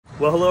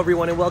Well, hello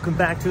everyone and welcome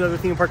back to another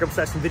Theme Park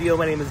Obsession video.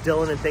 My name is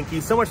Dylan and thank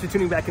you so much for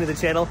tuning back into the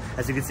channel.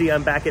 As you can see,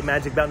 I'm back at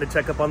Magic Mountain to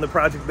check up on the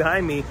project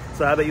behind me.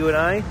 So how about you and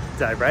I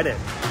dive right in.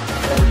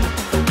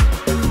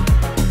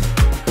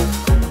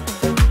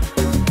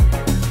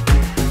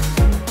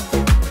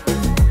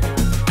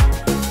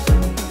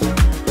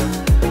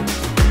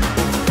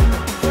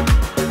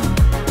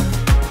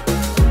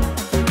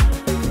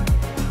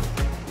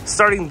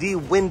 Starting the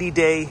windy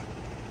day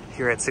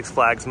here at Six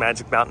Flags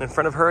Magic Mountain in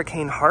front of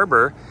Hurricane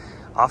Harbor.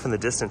 Off in the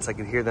distance, I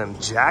can hear them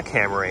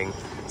jackhammering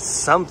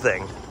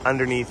something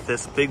underneath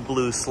this big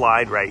blue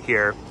slide right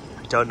here.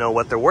 I don't know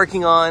what they're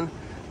working on.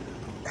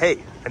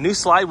 Hey, a new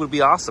slide would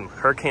be awesome.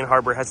 Hurricane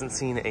Harbor hasn't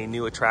seen a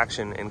new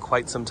attraction in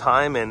quite some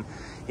time, and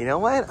you know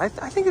what? I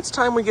think it's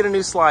time we get a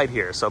new slide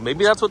here. So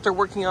maybe that's what they're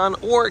working on,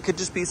 or it could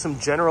just be some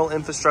general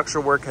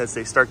infrastructure work as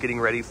they start getting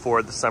ready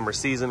for the summer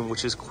season,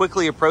 which is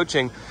quickly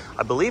approaching.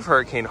 I believe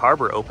Hurricane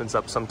Harbor opens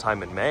up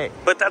sometime in May.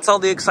 But that's all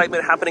the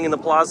excitement happening in the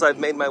plaza. I've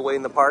made my way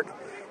in the park.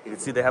 You can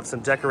see they have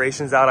some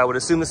decorations out. I would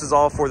assume this is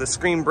all for the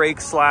Scream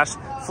Break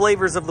 /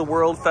 Flavors of the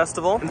World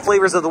Festival. And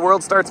Flavors of the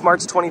World starts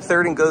March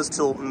 23rd and goes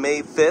till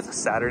May 5th,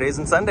 Saturdays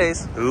and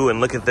Sundays. Ooh, and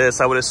look at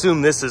this. I would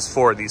assume this is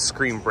for the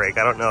Scream Break.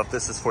 I don't know if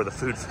this is for the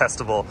food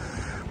festival.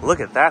 Look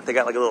at that. They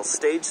got like a little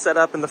stage set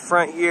up in the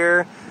front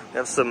here. They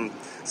have some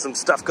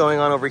stuff going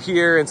on over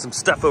here and some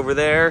stuff over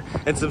there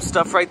and some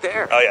stuff right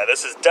there. Oh yeah,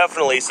 this is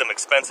definitely some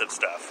expensive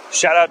stuff.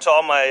 Shout out to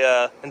all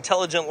my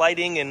intelligent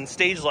lighting and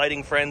stage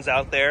lighting friends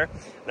out there.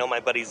 I know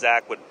my buddy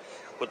Zach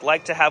would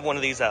like to have one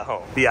of these at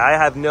home. But yeah, I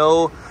have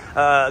no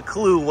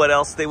clue what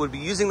else they would be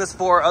using this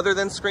for other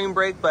than Scream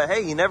Break, but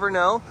hey, you never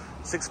know.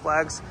 Six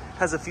Flags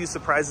has a few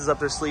surprises up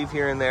their sleeve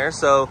here and there,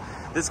 so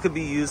this could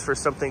be used for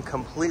something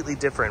completely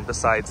different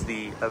besides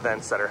the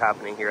events that are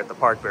happening here at the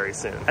park very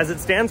soon. As it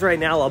stands right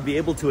now, I'll be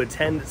able to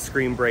attend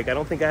Scream Break. I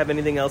don't think I have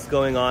anything else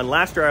going on.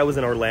 Last year I was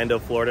in Orlando,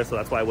 Florida, so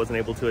that's why I wasn't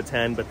able to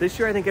attend, but this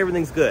year I think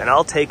everything's good. And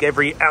I'll take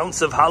every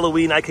ounce of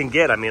Halloween I can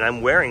get. I mean,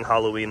 I'm wearing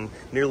Halloween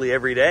nearly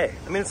every day.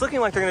 I mean, it's looking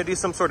like they're gonna do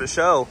some sort of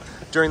show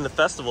during the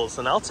festivals,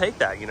 and I'll take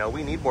that. You know,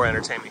 we need more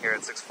entertainment here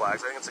at Six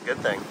Flags. I think it's a good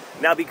thing.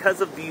 Now, because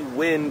of the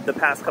wind the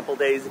past couple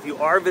days, if you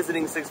are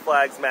visiting Six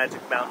Flags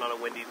Magic Mountain on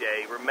a windy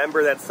day,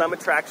 remember that some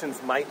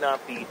attractions might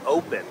not be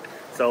open.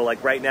 So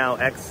like right now,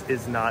 X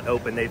is not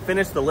open. They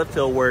finished the lift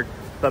hill work,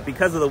 but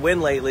because of the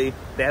wind lately,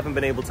 they haven't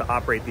been able to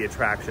operate the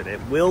attraction.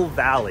 It will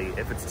valley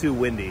if it's too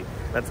windy.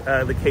 That's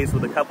the case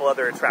with a couple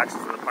other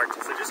attractions in the park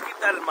too, so just keep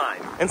that in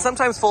mind. And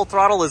sometimes Full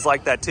Throttle is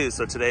like that too.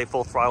 So today,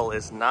 Full Throttle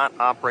is not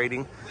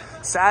operating.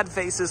 Sad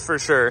faces for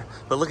sure,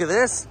 but look at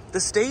this. The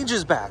stage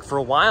is back. For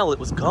a while, it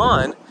was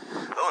gone.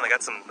 Oh, and they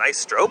got some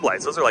nice strobe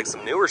lights. Those are like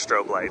some newer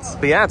strobe lights.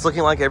 But yeah, it's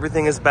looking like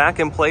everything is back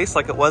in place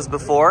like it was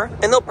before.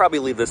 And they'll probably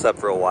leave this up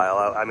for a while.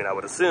 I mean, I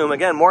would assume.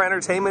 Again, more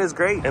entertainment is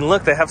great. And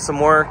look, they have some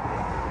more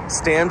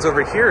stands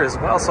over here as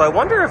well. So I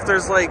wonder if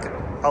there's like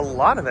a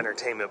lot of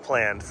entertainment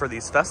planned for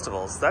these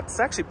festivals. That's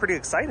actually pretty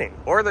exciting.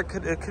 Or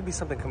it could be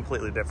something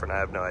completely different. I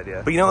have no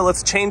idea. But you know what?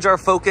 Let's change our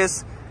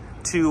focus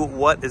to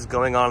what is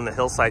going on the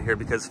hillside here,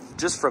 because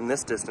just from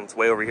this distance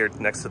way over here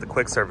next to the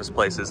quick service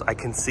places, I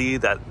can see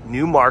that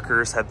new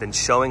markers have been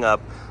showing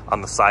up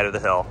on the side of the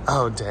hill.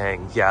 Oh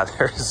dang, yeah,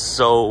 there's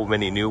so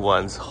many new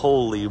ones.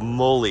 Holy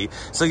moly.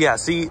 So yeah,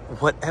 see,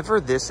 whatever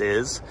this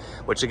is,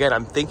 which again,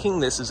 I'm thinking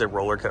this is a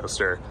roller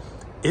coaster,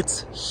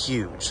 it's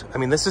huge. I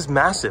mean, this is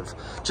massive.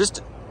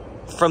 Just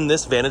from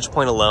this vantage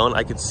point alone,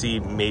 I could see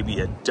maybe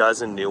a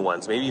dozen new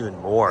ones, maybe even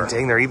more.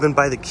 Dang, they're even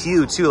by the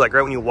queue too, like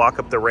right when you walk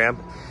up the ramp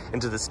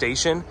into the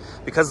station.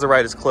 Because the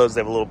ride is closed, they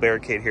have a little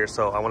barricade here,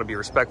 so I want to be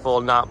respectful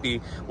and not be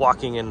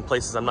walking in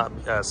places I'm not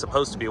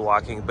supposed to be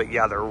walking. But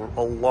yeah, they're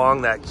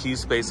along that queue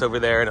space over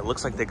there, and it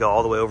looks like they go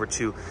all the way over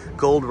to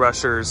Gold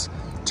Rusher's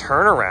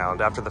turnaround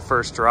after the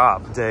first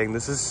drop. Dang,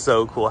 this is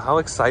so cool. How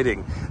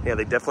exciting. Yeah,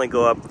 they definitely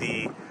go up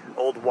the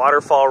old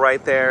waterfall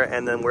right there,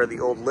 and then where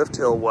the old lift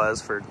hill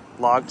was for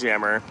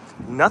Logjammer.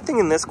 Nothing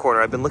in this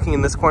corner. I've been looking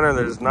in this corner.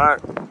 There's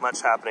not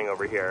much happening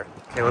over here.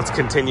 Okay, let's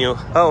continue.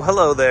 Oh,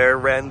 hello there,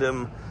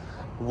 random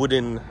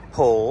wooden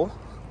pole.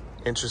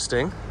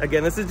 Interesting.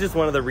 Again, this is just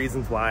one of the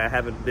reasons why I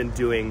haven't been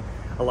doing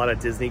a lot of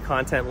Disney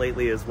content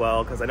lately as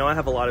well, because I know I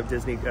have a lot of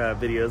Disney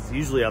videos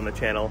usually on the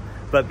channel,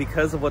 but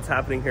because of what's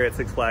happening here at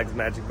Six Flags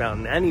Magic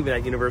Mountain and even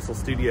at Universal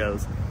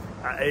Studios,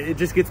 it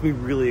just gets me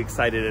really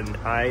excited, and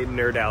I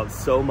nerd out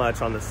so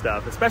much on this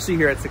stuff, especially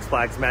here at Six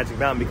Flags Magic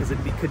Mountain, because it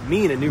could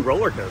mean a new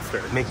roller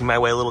coaster. Making my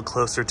way a little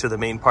closer to the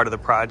main part of the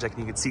project,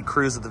 and you can see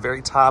crews at the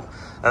very top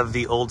of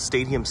the old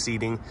stadium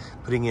seating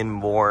putting in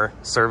more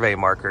survey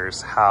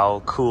markers.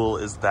 How cool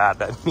is that?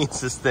 That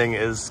means this thing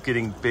is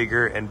getting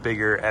bigger and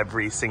bigger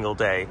every single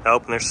day. Oh,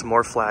 and there's some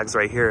more flags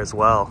right here as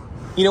well.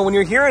 You know, when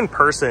you're here in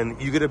person,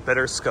 you get a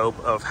better scope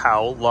of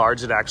how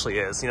large it actually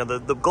is. You know,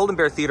 the Golden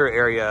Bear Theater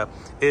area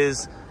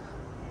is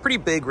pretty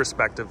big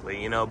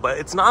respectively, you know, but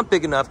it's not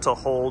big enough to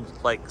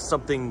hold like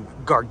something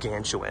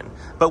gargantuan.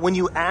 But when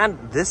you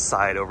add this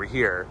side over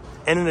here,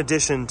 and in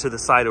addition to the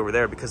side over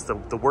there, because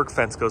the work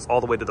fence goes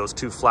all the way to those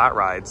 2 flat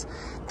rides,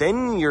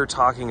 then you're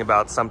talking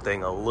about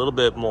something a little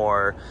bit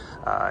more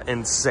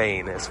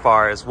insane as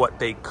far as what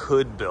they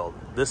could build.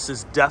 This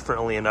is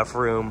definitely enough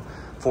room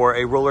for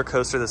a roller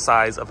coaster the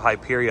size of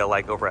Hyperia,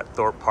 like over at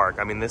Thorpe Park.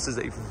 I mean, this is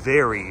a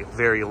very,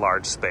 very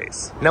large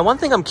space. Now, one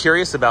thing I'm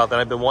curious about that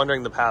I've been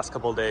wondering the past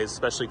couple of days,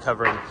 especially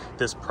covering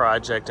this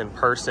project in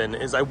person,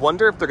 is I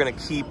wonder if they're gonna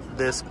keep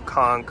this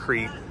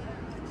concrete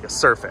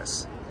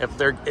surface. If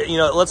they're, you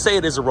know, let's say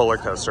it is a roller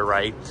coaster,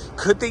 right?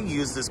 Could they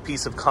use this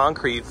piece of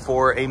concrete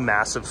for a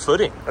massive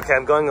footing? Okay,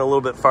 I'm going a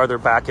little bit farther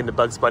back into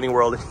Bugs Bunny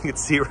World, and you can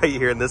see right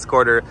here in this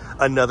corner,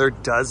 another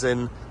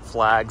dozen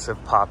flags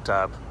have popped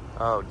up.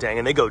 Oh, dang,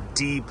 and they go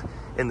deep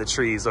in the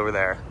trees over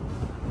there.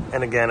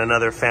 And again,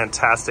 another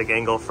fantastic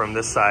angle from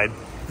this side.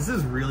 This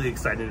is really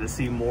exciting to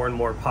see more and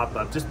more pop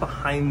up. Just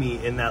behind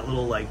me in that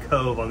little like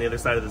cove on the other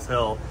side of this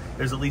hill,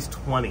 there's at least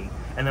 20.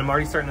 And I'm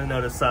already starting to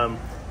notice some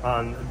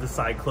on the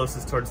side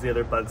closest towards the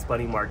other Bugs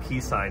Bunny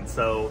marquee sign.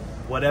 So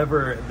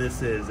whatever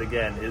this is,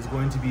 again, is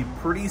going to be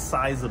pretty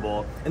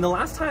sizable. And the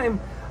last time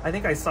I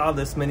think I saw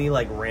this many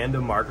like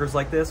random markers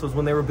like this was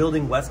when they were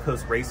building West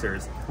Coast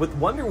Racers. With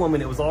Wonder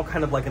Woman, it was all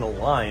kind of like in a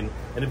line,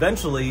 and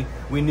eventually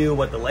we knew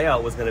what the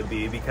layout was gonna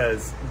be,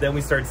 because then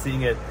we started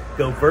seeing it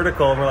go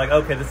vertical, and we're like,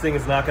 okay, this thing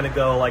is not gonna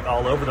go like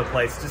all over the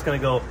place, it's just gonna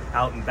go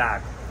out and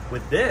back.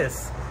 With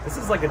this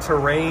is like a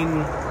terrain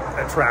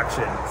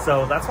attraction.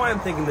 So that's why I'm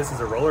thinking this is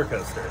a roller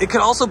coaster. It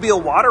could also be a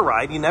water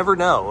ride, you never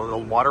know. The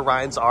water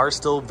rides are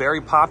still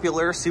very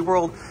popular.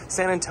 SeaWorld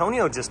San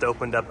Antonio just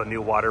opened up a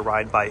new water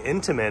ride by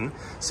Intamin.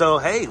 So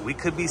hey, we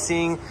could be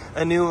seeing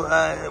a new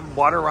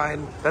water ride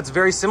that's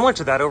very similar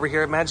to that over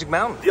here at Magic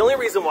Mountain. The only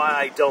reason why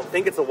I don't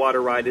think it's a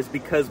water ride is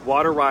because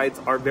water rides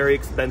are very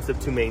expensive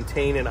to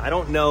maintain, and I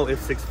don't know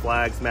if Six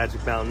Flags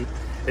Magic Mountain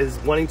is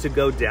wanting to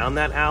go down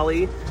that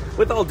alley.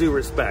 With all due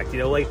respect, you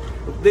know, like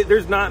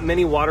there's not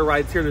many water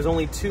rides here. There's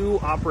only 2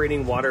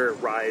 operating water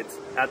rides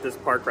at this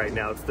park right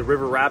now. It's the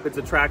River Rapids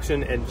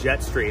attraction and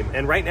Jetstream.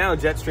 And right now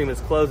Jetstream is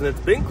closed, and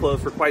it's been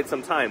closed for quite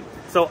some time.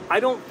 So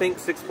I don't think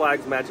Six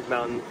Flags Magic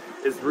Mountain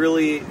is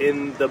really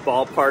in the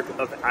ballpark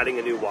of adding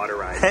a new water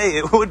ride. Hey,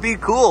 it would be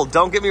cool.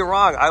 Don't get me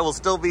wrong. I will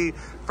still be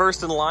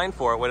first in line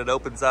for it when it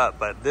opens up,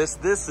 but this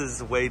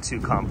is way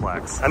too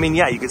complex. I mean,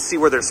 yeah, you can see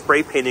where they're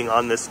spray painting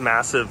on this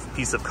massive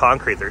piece of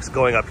concrete. They're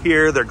going up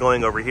here, they're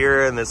going over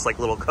here in this like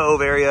little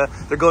cove area.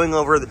 They're going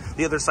over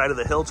the other side of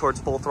the hill towards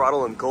Full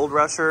Throttle and Gold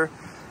Rusher.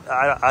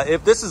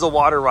 If this is a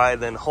water ride,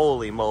 then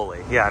holy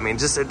moly. Yeah, I mean,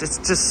 it's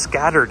just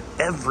scattered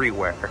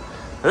everywhere.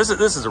 This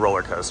is a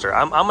roller coaster.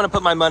 I'm gonna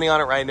put my money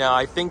on it right now.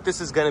 I think this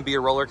is gonna be a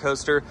roller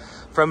coaster.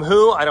 From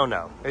who? I don't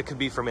know. It could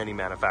be from any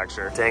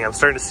manufacturer. Dang, I'm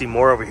starting to see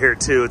more over here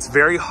too. It's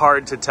very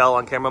hard to tell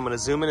on camera. I'm gonna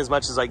zoom in as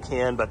much as I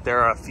can, but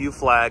there are a few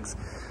flags.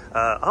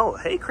 Oh,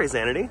 hey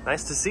Crazanity,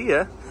 nice to see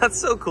you. That's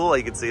so cool.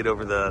 You can see it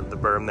over the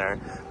berm there.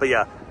 But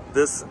yeah,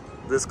 this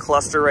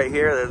cluster right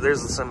here,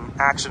 there's some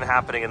action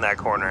happening in that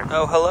corner.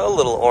 Oh, hello,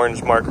 little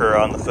orange marker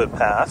on the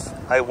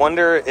footpath. I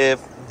wonder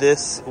if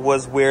this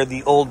was where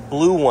the old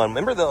blue one,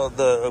 remember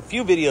a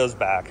few videos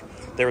back,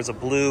 there was a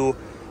blue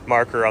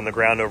marker on the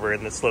ground over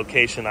in this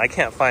location. I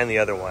can't find the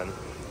other one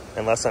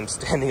unless I'm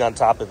standing on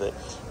top of it,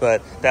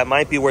 but that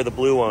might be where the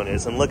blue one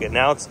is. And look at,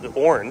 now it's the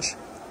orange.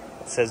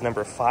 It says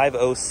number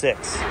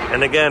 506.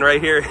 And again,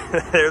 right here,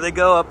 there they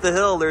go up the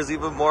hill. There's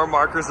even more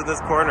markers in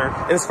this corner.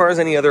 And as far as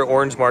any other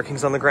orange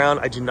markings on the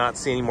ground, I do not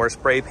see any more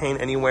spray paint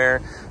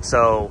anywhere.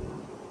 So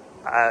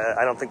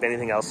I don't think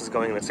anything else is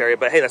going in this area,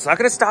 but hey, that's not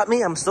gonna stop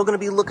me. I'm still gonna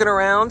be looking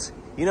around,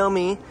 you know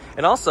me.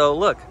 And also,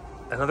 look,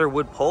 another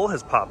wood pole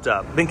has popped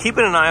up. Been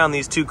keeping an eye on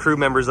these 2 crew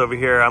members over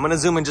here. I'm gonna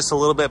zoom in just a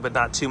little bit, but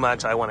not too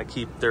much. I wanna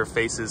keep their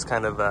faces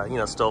kind of, you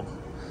know, still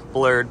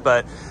blurred,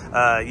 but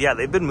yeah,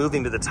 they've been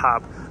moving to the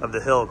top of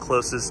the hill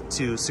closest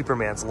to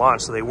Superman's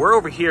launch. So they were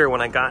over here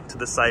when I got to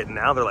the site, and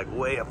now they're like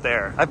way up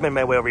there. I've made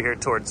my way over here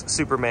towards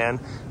Superman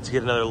to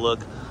get another look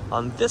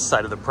on this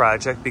side of the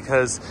project,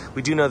 because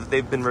we do know that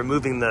they've been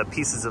removing the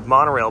pieces of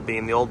monorail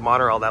beam, the old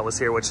monorail that was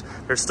here, which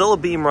there's still a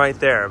beam right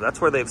there.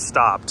 That's where they've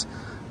stopped.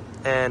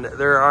 And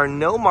there are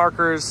no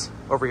markers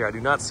over here. I do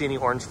not see any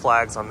orange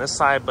flags on this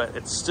side, but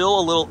it's still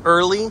a little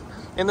early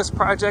in this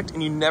project,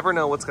 and you never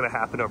know what's gonna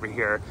happen over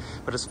here.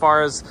 But as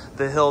far as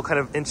the hill kind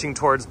of inching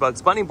towards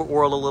Bugs Bunny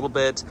World a little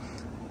bit,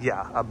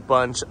 yeah, a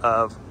bunch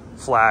of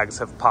flags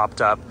have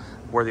popped up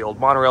where the old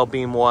monorail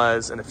beam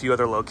was and a few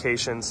other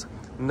locations.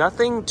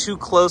 Nothing too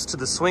close to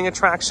the swing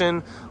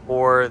attraction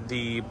or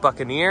the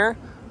Buccaneer,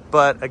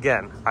 but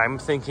again, I'm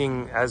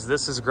thinking as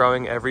this is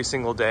growing every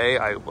single day,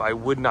 I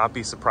would not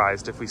be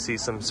surprised if we see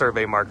some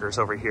survey markers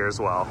over here as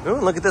well.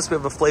 Ooh, look at this, we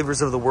have a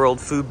Flavors of the World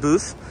food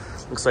booth.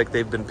 Looks like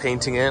they've been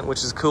painting it,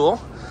 which is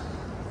cool.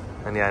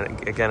 And yeah,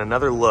 again,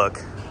 another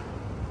look.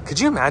 Could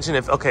you imagine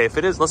if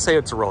it is, let's say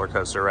it's a roller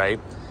coaster, right?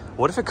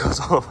 What if it goes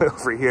all the way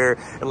over here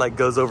and like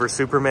goes over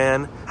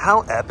Superman?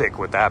 How epic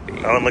would that be?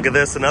 Oh, and look at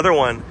this, another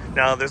one.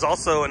 Now there's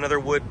also another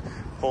wood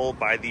pole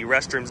by the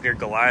restrooms near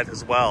Goliath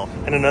as well.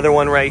 And another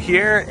one right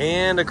here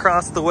and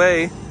across the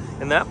way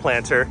in that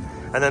planter.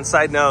 And then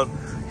side note,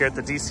 here at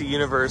the DC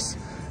Universe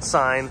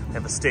sign, they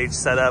have a stage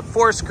set up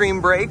for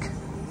Scream Break.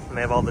 And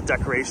they have all the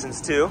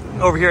decorations too.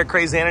 Over here at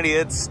Crazanity,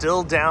 it's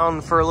still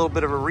down for a little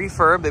bit of a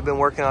refurb. They've been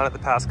working on it the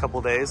past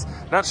couple days.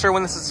 Not sure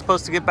when this is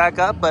supposed to get back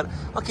up, but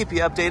I'll keep you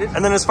updated.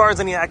 And then as far as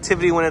any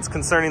activity when it's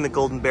concerning the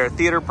Golden Bear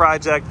Theater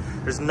project,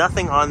 there's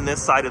nothing on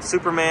this side of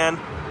Superman.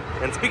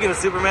 And speaking of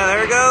Superman,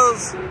 there it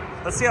goes.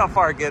 Let's see how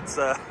far it gets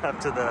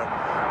up to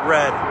the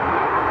red.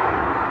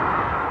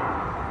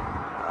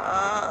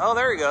 Oh,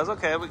 there he goes.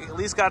 Okay, we at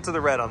least got to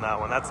the red on that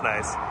one. That's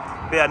nice.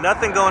 But yeah,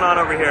 nothing going on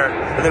over here.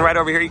 And then right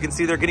over here, you can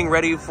see they're getting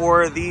ready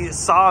for the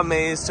Saw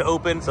Maze to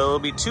open. So there'll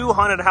be 2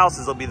 haunted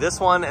houses. There'll be this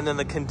one and then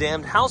the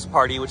Condemned House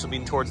Party, which will be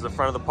towards the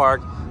front of the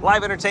park.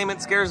 Live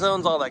entertainment, scare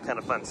zones, all that kind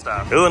of fun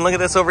stuff. Ooh, and look at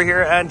this over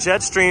here at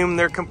Jetstream.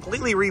 They're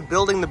completely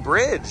rebuilding the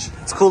bridge.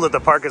 It's cool that the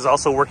park is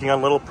also working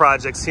on little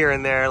projects here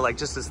and there, like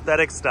just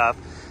aesthetic stuff,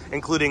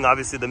 including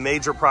obviously the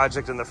major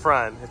project in the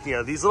front. You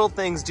know, these little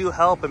things do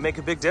help and make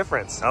a big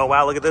difference. Oh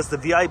wow, look at this. The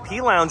VIP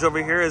lounge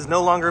over here is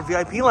no longer a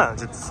VIP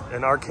lounge. It's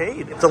an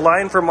arcade. The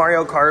line for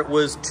Mario Kart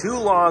was too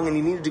long and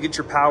you needed to get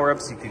your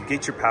power-ups, you could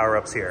get your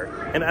power-ups here.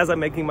 And as I'm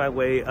making my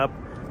way up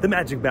the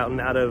Magic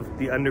Mountain out of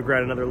the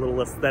underground, another little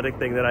aesthetic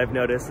thing that I've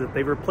noticed, that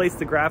they've replaced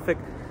the graphic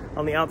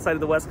on the outside of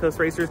the West Coast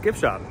Racers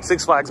gift shop.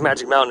 Six Flags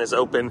Magic Mountain is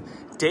open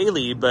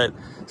daily, but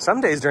some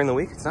days during the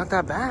week, it's not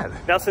that bad.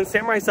 Now, since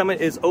Samurai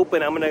Summit is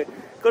open, I'm gonna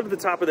go to the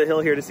top of the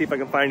hill here to see if I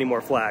can find any more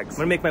flags.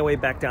 I'm gonna make my way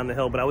back down the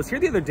hill, but I was here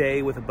the other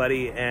day with a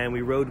buddy and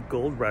we rode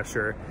Gold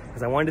Rusher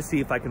because I wanted to see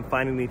if I can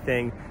find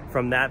anything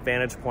from that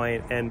vantage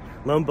point, and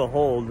lo and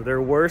behold, there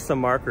were some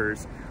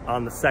markers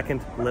on the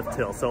second lift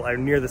hill, so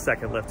near the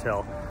second lift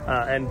hill.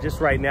 And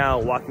just right now,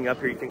 walking up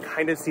here, you can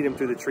kind of see them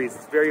through the trees.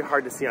 It's very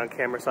hard to see on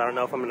camera, so I don't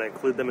know if I'm gonna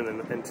include them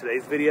in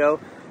today's video,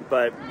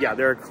 but yeah,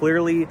 there are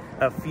clearly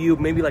a few,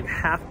 maybe like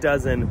half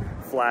dozen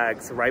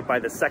flags right by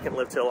the second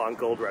lift hill on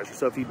Gold Rusher.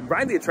 So if you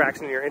ride the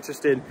attraction and you're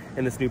interested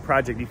in this new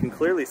project, you can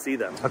clearly see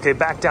them. Okay,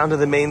 back down to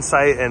the main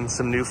site and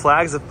some new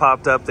flags have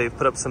popped up. They've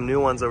put up some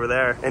new ones over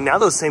there. And now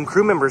those same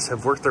crew members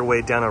have worked their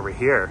way down over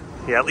here.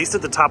 Yeah, at least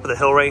at the top of the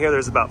hill right here,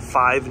 there's about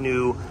 5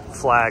 new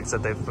flags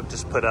that they've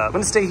just put up. I'm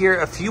gonna stay here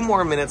a few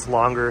more minutes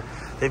longer.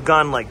 They've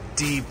gone like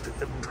deep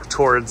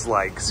towards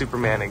like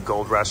Superman and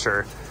Gold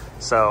Rusher.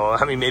 So,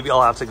 I mean, maybe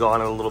I'll have to go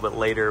on it a little bit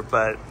later,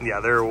 but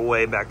yeah, they're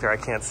way back there. I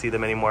can't see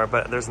them anymore,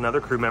 but there's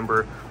another crew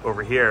member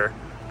over here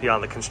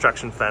beyond the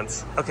construction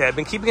fence. Okay, I've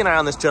been keeping an eye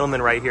on this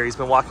gentleman right here. He's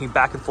been walking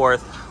back and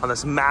forth on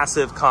this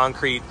massive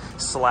concrete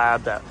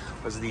slab that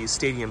was the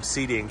stadium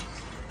seating.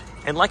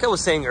 And like I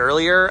was saying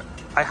earlier,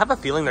 I have a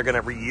feeling they're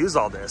gonna reuse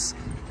all this.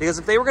 Because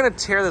if they were gonna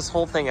tear this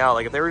whole thing out,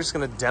 like if they were just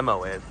gonna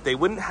demo it, they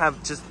wouldn't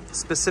have just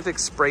specific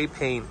spray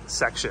paint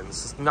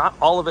sections. Not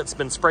all of it's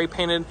been spray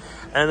painted,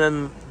 and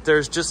then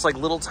there's just like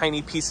little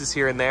tiny pieces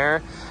here and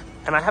there.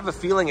 And I have a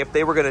feeling if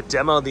they were gonna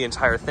demo the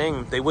entire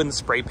thing, they wouldn't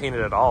spray paint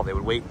it at all. They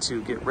would wait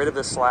to get rid of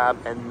the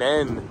slab and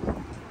then,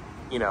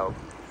 you know,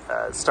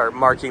 start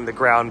marking the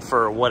ground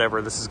for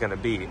whatever this is going to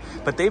be.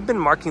 But they've been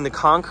marking the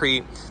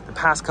concrete the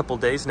past couple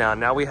days now.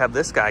 Now we have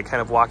this guy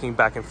kind of walking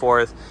back and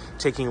forth,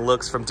 taking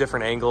looks from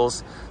different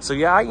angles. So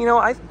yeah, you know,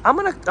 I'm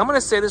gonna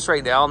say this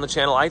right now on the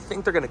channel. I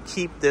think they're gonna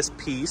keep this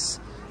piece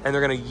and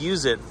they're gonna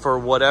use it for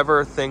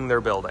whatever thing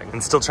they're building.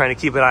 And still trying to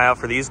keep an eye out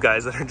for these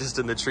guys that are just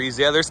in the trees.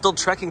 Yeah, they're still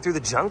trekking through the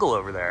jungle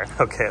over there.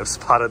 Okay, I've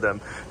spotted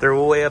them. They're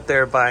way up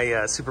there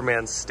by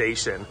Superman's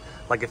station.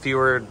 Like if you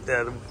were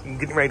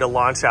getting ready to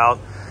launch out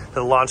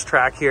the launch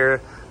track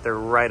here, they're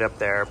right up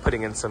there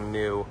putting in some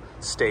new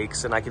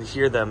stakes, and I could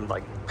hear them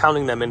like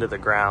pounding them into the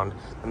ground.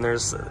 And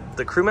there's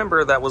the crew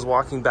member that was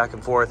walking back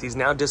and forth. He's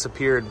now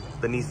disappeared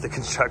beneath the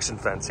construction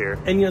fence here.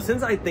 And you know,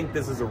 since I think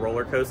this is a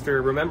roller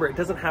coaster, remember, it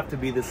doesn't have to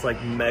be this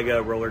like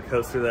mega roller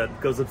coaster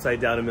that goes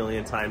upside down a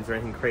million times or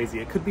anything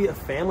crazy. It could be a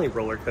family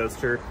roller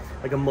coaster,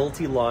 like a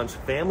multi-launch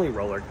family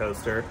roller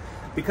coaster,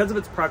 because of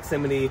its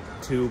proximity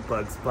to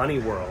Bugs Bunny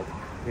World.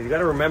 You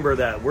gotta remember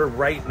that we're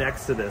right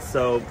next to this,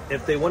 so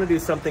if they want to do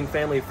something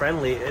family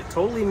friendly, it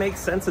totally makes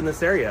sense in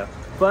this area.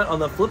 But on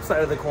the flip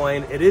side of the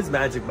coin, it is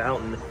Magic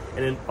Mountain,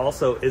 and it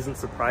also isn't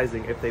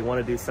surprising if they want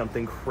to do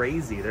something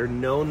crazy. They're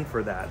known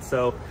for that.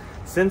 So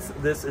since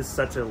this is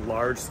such a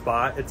large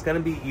spot, it's going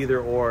to be either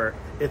or.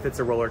 If it's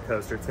a roller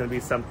coaster, it's going to be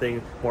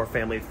something more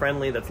family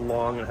friendly that's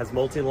long and has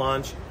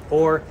multi-launch,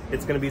 or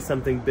it's going to be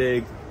something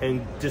big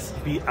and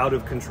just be out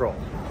of control.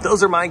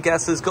 Those are my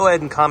guesses. Go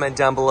ahead and comment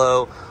down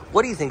below.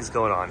 What do you think is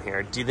going on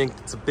here? Do you think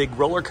it's a big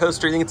roller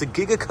coaster? Do you think it's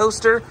a giga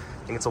coaster? Do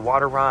you think it's a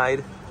water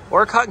ride?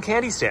 Or a cotton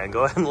candy stand?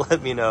 Go ahead and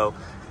let me know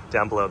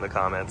down below in the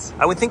comments.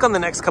 I would think on the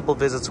next couple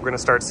visits, we're gonna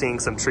start seeing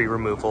some tree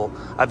removal.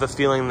 I have a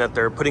feeling that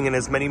they're putting in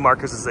as many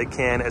markers as they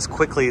can, as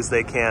quickly as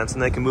they can, so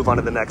they can move on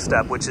to the next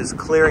step, which is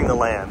clearing the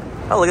land.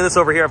 Oh, look at this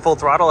over here at full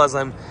throttle as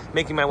I'm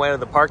making my way to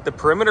the park. The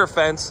perimeter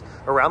fence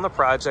around the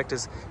project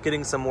is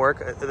getting some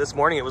work. This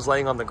morning it was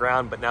laying on the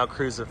ground, but now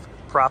crews have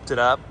propped it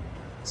up.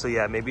 So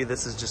yeah, maybe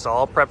this is just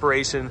all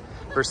preparation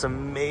for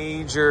some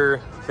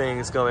major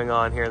things going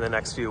on here in the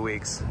next few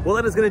weeks. Well,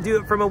 that is gonna do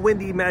it from a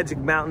windy Magic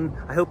Mountain.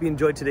 I hope you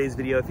enjoyed today's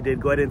video. If you did,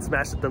 go ahead and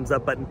smash the thumbs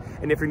up button.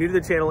 And if you're new to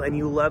the channel and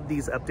you love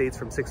these updates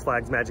from Six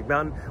Flags Magic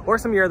Mountain or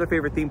some of your other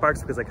favorite theme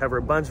parks, because I cover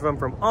a bunch of them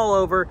from all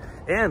over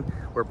and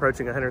we're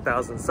approaching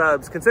 100,000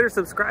 subs, consider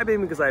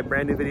subscribing because I have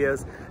brand new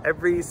videos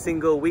every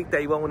single week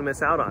that you won't want to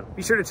miss out on.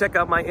 Be sure to check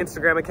out my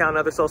Instagram account and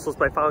other socials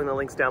by following the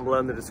links down below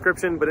in the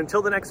description. But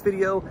until the next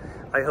video,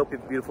 I hope you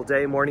have a beautiful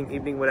day, morning,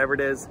 evening, whatever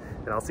it is,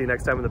 and I'll see you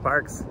next time in the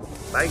parks.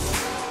 Bye.